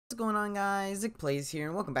going on, guys? Zick Plays here,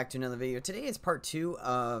 and welcome back to another video. Today is part 2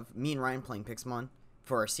 of me and Ryan playing Pixélmon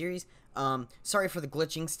for our series. Sorry for the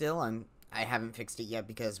glitching still. I haven't fixed it yet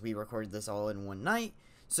because we recorded this all in one night.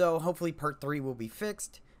 So hopefully part 3 will be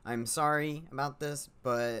fixed. I'm sorry about this,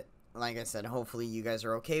 but like I said, hopefully you guys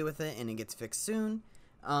are okay with it and it gets fixed soon.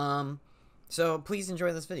 So please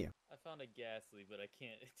enjoy this video. I found a gas leak, but I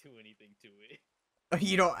can't do anything to it.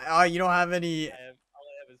 You don't have any. All I have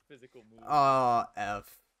is physical movement. Oh,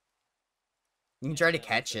 F. You can try to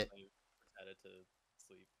catch it. To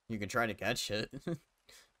sleep. You can try to catch it. I'll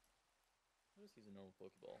just use a normal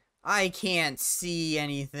Pokeball. I can't see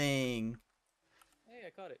anything. Hey, I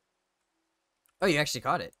caught it. Oh, you actually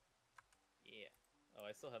caught it. Yeah. Oh,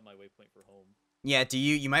 I still have my waypoint for home. Yeah,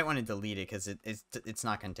 you might want to delete it because it's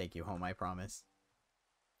not gonna take you home, I promise.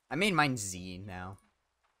 I made mine Z now.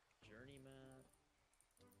 Journey map.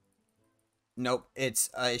 Nope, it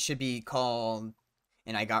should be called,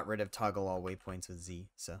 and I got rid of toggle all waypoints with Z.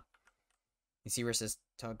 So you see where it says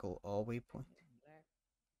toggle all waypoint?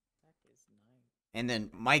 That is nice. And then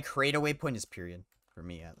my create a waypoint is period for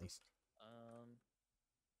me at least.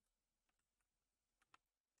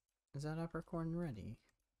 Is that Apricorn ready?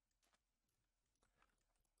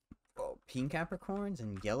 Oh, pink Apricorns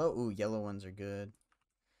and yellow. Ooh, yellow ones are good.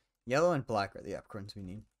 Yellow and black are the Apricorns we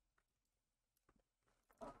need.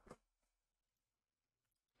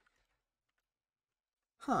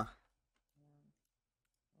 Huh. I'll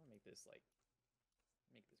make this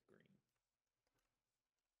green.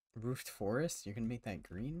 Roofed forest? You're gonna make that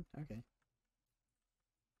green? Okay.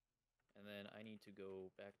 And then I need to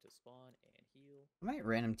go back to spawn and heal. I might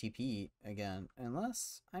random TP again,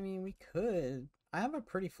 unless, I mean, we could. I have a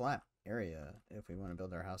pretty flat area if we want to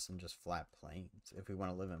build our house in just flat plains. If we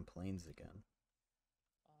want to live in plains again.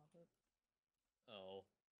 Oh.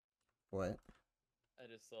 What? I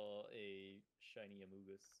just saw a shiny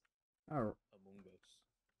Amogus. Oh. Among Us.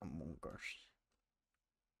 Among Us.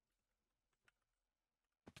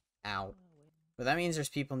 Ow. But that means there's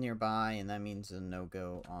people nearby, and that means a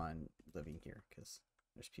no-go on living here, because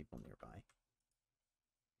there's people nearby.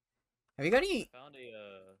 Have you got any... I found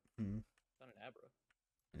a, found an Abra.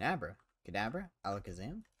 An Abra? Kadabra?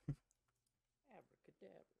 Alakazam?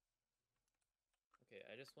 Abracadabra. Okay,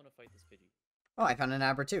 I just want to fight this Pidgey. Oh, I found an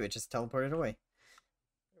Abra too. It just teleported away.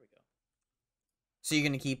 There we go. So you're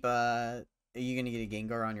gonna keep, are you gonna get a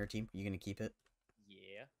Gengar on your team? You gonna keep it?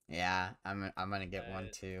 Yeah. Yeah, I'm gonna get one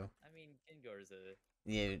too. I mean, Gengar's a...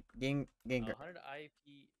 Yeah, Gengar.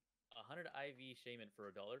 100 IV Shaman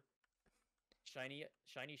for $1. Shiny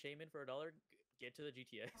Shaman for $1. Get to the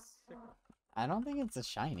GTS. I don't think it's a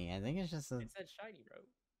shiny. I think it's just a... It said shiny, bro.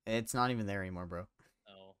 It's not even there anymore, bro.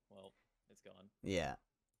 Oh, well, it's gone. Yeah.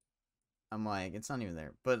 I'm like, it's not even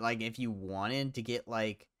there. But, like, if you wanted to get,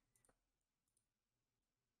 like,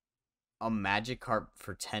 a Magikarp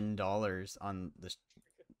for $10 on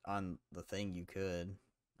the thing, you could.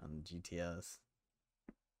 On the GTS.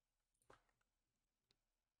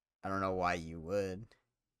 I don't know why you would.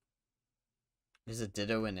 There's a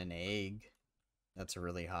Ditto and an egg. That's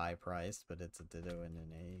really high priced, but it's a Ditto and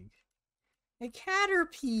an egg. A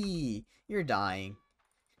Caterpie! You're dying.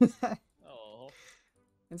 Oh.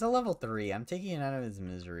 It's a level 3. I'm taking it out of his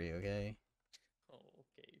misery, okay? Oh,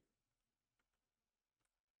 okay.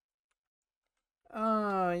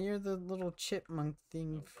 Oh, you're the little chipmunk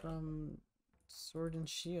thing from Sword and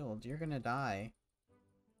Shield. You're gonna die.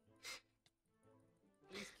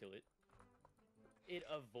 Please kill it. It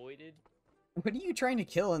avoided. What are you trying to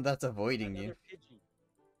kill and that's avoiding you? Pidgey.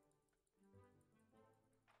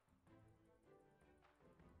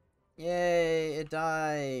 Yay, it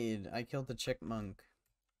died. I killed the chipmunk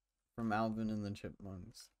from Alvin and the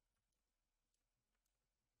Chipmunks.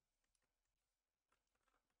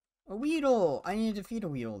 A Weedle! I need to defeat a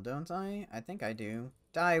Weedle, don't I? I think I do.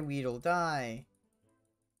 Die, Weedle, die!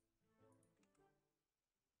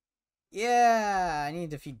 Yeah! I need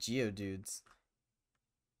to defeat Geodudes.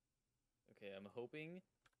 Okay, I'm hoping...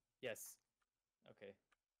 Yes. Okay.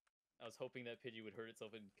 I was hoping that Pidgey would hurt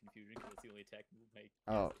itself in confusion because it's the only attack move my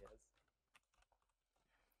has.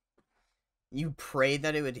 You prayed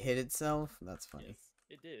that it would hit itself? That's funny. Yes,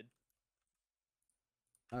 it did.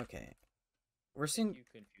 Okay. We're soon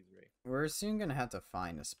gonna have to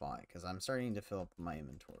find a spot because I'm starting to fill up my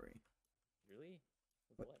inventory. Really?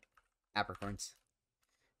 With what? Apricorns.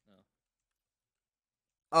 No.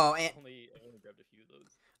 Oh, and I only grabbed a few of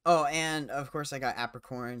those. Oh, and of course I got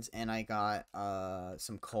apricorns and I got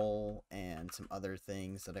some coal and some other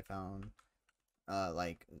things that I found.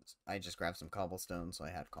 Like I just grabbed some cobblestone, so I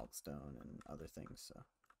had cobblestone and other things. So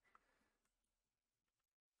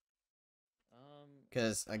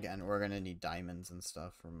Because, again, we're going to need diamonds and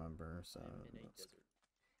stuff, remember? So, I'm in a desert.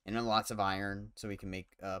 and then lots of iron, so we can make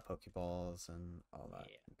Pokeballs and all that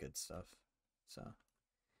good stuff. So,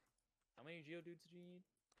 How many Geodudes do you need?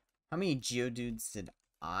 how many Geodudes did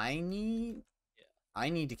I need? Yeah. I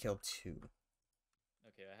need to kill 2.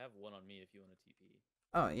 Okay, I have one on me if you want a TP.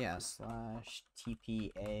 Oh, yeah, slash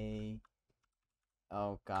TPA.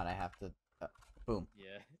 Oh, God, I have to... boom.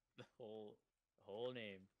 Yeah, the whole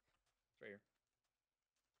name. It's right here.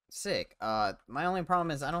 Sick. My only problem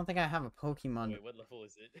is I don't think I have a Pokemon. Wait, what level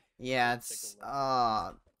is it? Yeah, it's,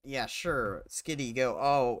 yeah, sure. Skitty, go.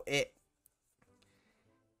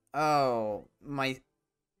 Oh, my...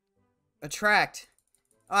 Attract.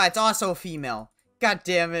 Ah, it's also female. God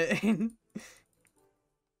damn it. You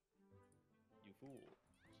fool.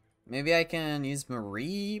 Maybe I can use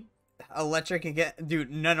Marie Electric again.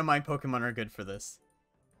 Dude, none of my Pokemon are good for this.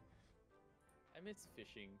 I miss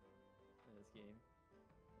fishing in this game.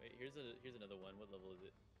 Wait, here's another one. What level is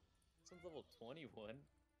it? This one's level 21.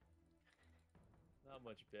 Not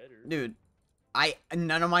much better. Dude,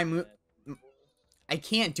 none of my I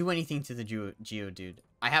can't do anything to the Geodude.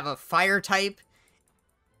 I have a fire type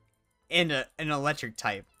and an electric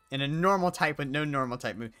type and a normal type with no normal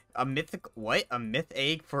type move. A mythic what? A myth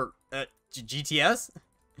egg for GTS?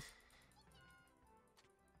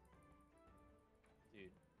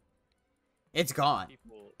 Dude. It's gone.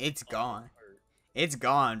 It's gone. It's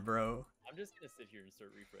gone, bro. I'm just gonna sit here and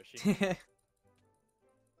start refreshing.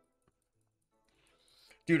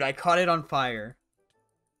 Dude, I caught it on fire.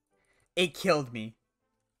 It killed me.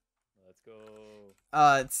 Let's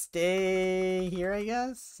go. Stay here, I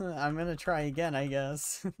guess? I'm gonna try again, I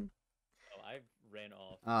guess. Oh, I ran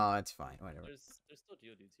off. Oh, it's fine. Whatever. There's still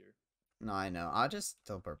Geodudes here. No, I know. I'll just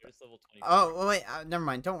teleport back. There's level 20. Oh, wait. Never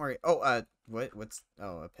mind. Don't worry. Oh, what's...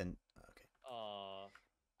 Oh, a pin. Okay.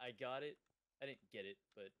 I got it. I didn't get it,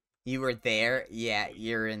 but... You were there? Yeah,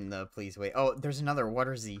 you're in the please wait. Oh, there's another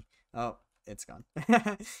Water Z. Oh, it's gone.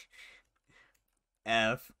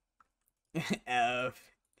 F. F.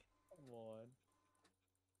 Come on.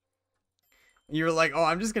 You were like, oh,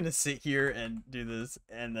 I'm just gonna sit here and do this,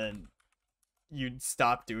 and then you'd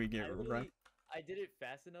stop doing it, right? I did it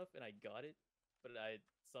fast enough, and I got it, but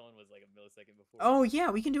someone was like a millisecond before. Oh,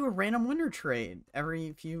 yeah, we can do a random wonder trade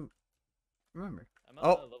every few... Remember. I'm at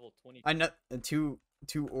level 22. I know,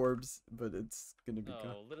 two orbs, but it's gonna be gone.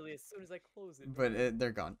 No, literally as soon as I close it. But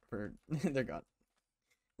they're gone. They're gone.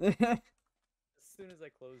 As soon as I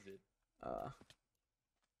closed it.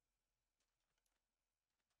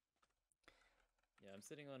 Yeah, I'm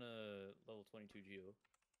sitting on a level 22 Geo.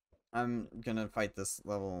 I'm gonna fight this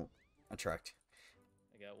level attract.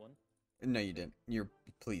 I got one. No, you didn't. You're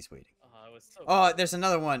please waiting. I was so Oh, there's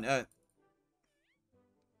another one.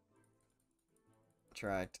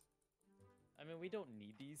 Attract. I mean, we don't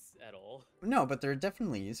need these at all. No, but they're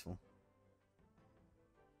definitely useful.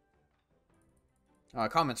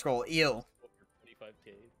 Comment scroll. Eel. 25k.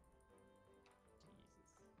 Jesus.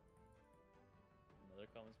 Another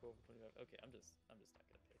comment scroll for 25. Okay, I'm just not gonna pay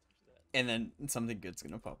attention to that. And then something good's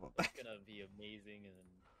gonna pop up. It's gonna be amazing, and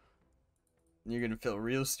then you're gonna feel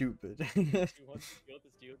real stupid. you want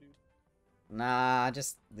this Geodude? Nah,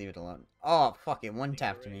 just leave it alone. Oh, fuck it. One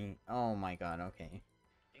tapped me. Oh my god, okay.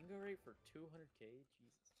 Ingorate for 200k?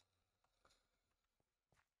 Jesus.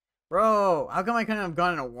 Bro, how come I couldn't have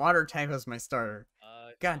gotten a water type as my starter?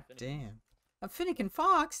 God Finnegan. damn. A Finnegan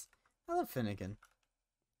Fox? I love Finnegan.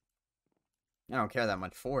 I don't care that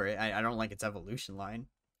much for it. I don't like its evolution line.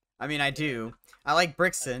 I mean, I do. I like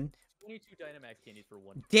Brixton. 22 Dynamax candies for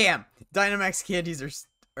 1. Damn! Dynamax candies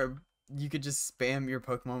are... You could just spam your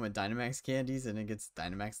Pokemon with Dynamax candies and it gets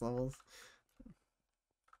Dynamax levels.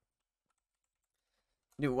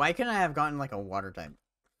 Dude, why couldn't I have gotten like a water type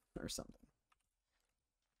or something?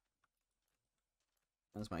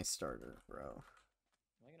 That's my starter, bro.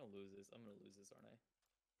 Am I gonna lose this? I'm gonna lose this, aren't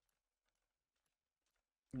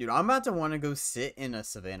I? Dude, I'm about to want to go sit in a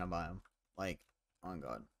savannah biome. Like, on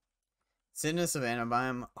God. Sit in a savannah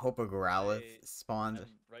biome, hope a Growlithe spawns. I'm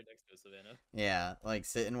right next to a savannah. Yeah, like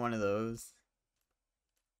sit in one of those.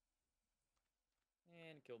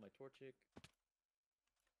 And kill my Torchic.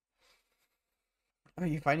 Are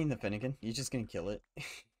you fighting the Finnegan? You're just gonna kill it.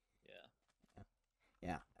 Yeah.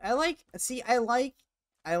 Yeah. I like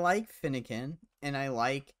Finnegan and I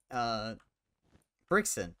like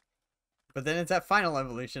Brixton. But then it's that final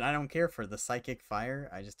evolution. I don't care for the Psychic Fire.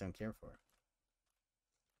 I just don't care for it.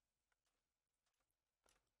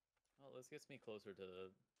 Well, this gets me closer to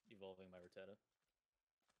evolving my Rattata.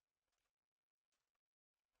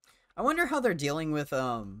 I wonder how they're dealing with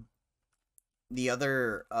the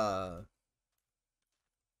other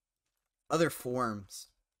other forms.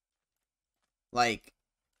 Like,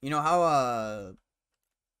 you know how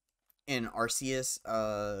in Arceus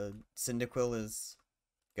Cyndaquil is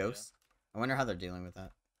ghost? Yeah. I wonder how they're dealing with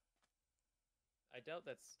that. I doubt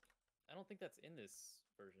that's... I don't think that's in this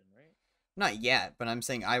version, right? Not yet, but I'm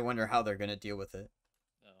saying I wonder how they're gonna deal with it.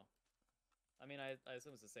 Oh. I mean, I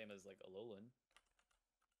assume it's the same as, like, Alolan.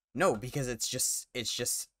 No, because it's just... It's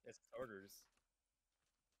starters.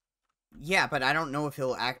 Yeah, but I don't know if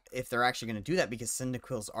they're actually gonna do that, because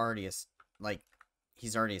Cyndaquil's already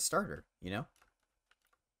he's already a starter, you know?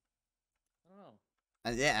 I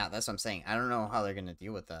don't know. Yeah, that's what I'm saying. I don't know how they're gonna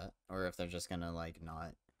deal with that, or if they're just gonna, like,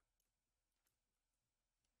 not...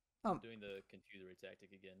 I'm doing the confuse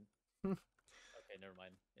tactic again. Okay, never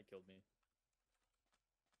mind. It killed me.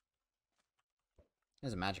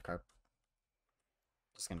 There's a Magikarp.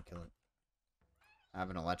 Just gonna kill it. I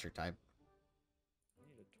have an electric type. I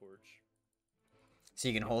need a torch. So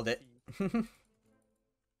you can hold it. We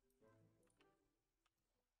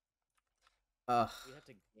have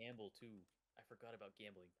to gamble too. I forgot about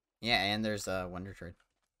gambling. Yeah, and there's a Wonder Trade.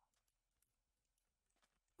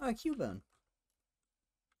 Oh, a Cubone.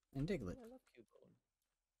 And Diglett. Oh, I love Cubone.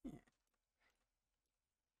 Yeah.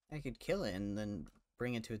 I could kill it and then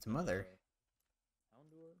bring it to its mother.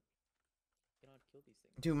 Houndour cannot kill these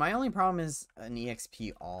things. Dude, my only problem is an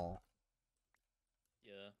EXP all.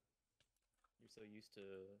 Yeah. You're so used to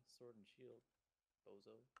Sword and Shield,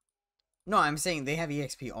 bozo. No, I'm saying they have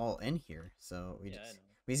EXP all in here, so we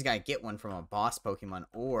just gotta get one from a boss Pokemon,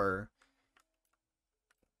 or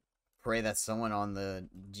pray that someone on the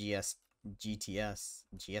GTS.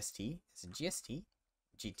 GST? Is it GST?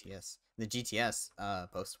 GTS. The GTS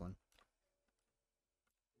post one.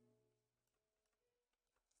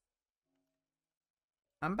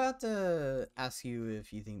 I'm about to ask you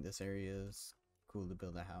if you think this area is cool to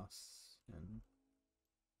build a house in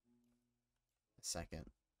a second.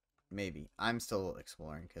 Maybe. I'm still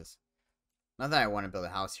exploring, because not that I want to build a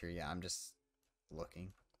house here yet, I'm just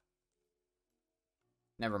looking.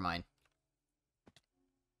 Never mind.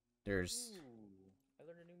 There's... Ooh, I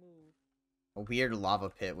learned a new move. A weird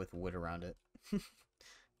lava pit with wood around it.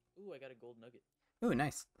 Ooh, I got a gold nugget. Ooh,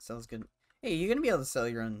 nice. Sounds good. Hey, you gonna be able to sell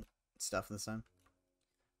your own stuff this time?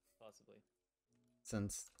 Possibly.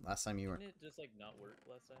 Since last time you weren't. Didn't it just, like, not work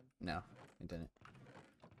last time? No, it didn't.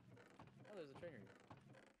 Oh, there's a trainer here.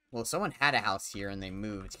 Well, someone had a house here and they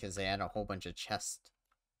moved because they had a whole bunch of chests.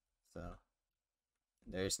 So,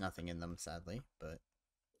 there's nothing in them, sadly, but...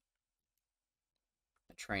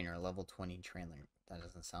 A trainer, level 20 trainer. That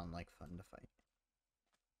doesn't sound like fun to fight.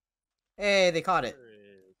 Hey, they caught it.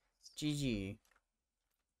 GG.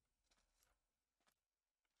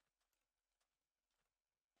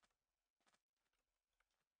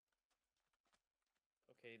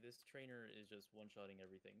 Okay, this trainer is just one-shotting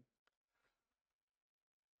everything.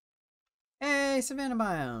 Hey, Savannah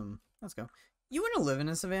Biome. Let's go. You want to live in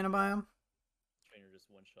a Savannah Biome? Trainer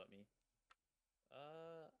just one-shot me.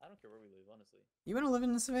 I don't care where we live, honestly. You want to live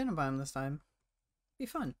in the Savannah Biome this time? Be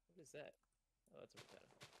fun. What is that? Oh, that's a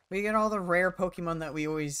Rattata. We get all the rare Pokemon that we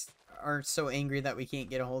always are so angry that we can't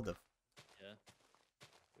get a hold of. Yeah.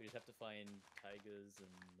 We just have to find taigas and,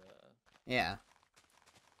 yeah.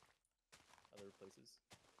 other places.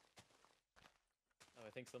 Oh, I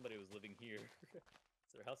think somebody was living here.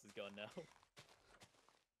 So their house is gone now.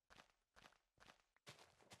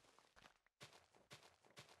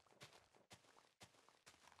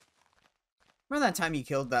 Remember that time you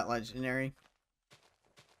killed that legendary?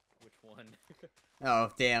 Which one?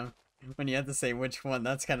 Oh, damn. When you had to say which one,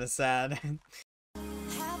 that's kind of sad. How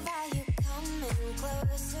about you coming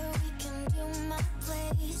closer? We can do my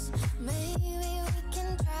place. Maybe we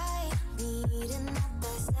can try meeting at the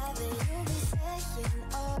 7. You'll be staying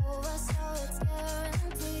over, so it's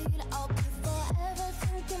guaranteed. I'll be forever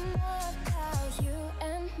thinking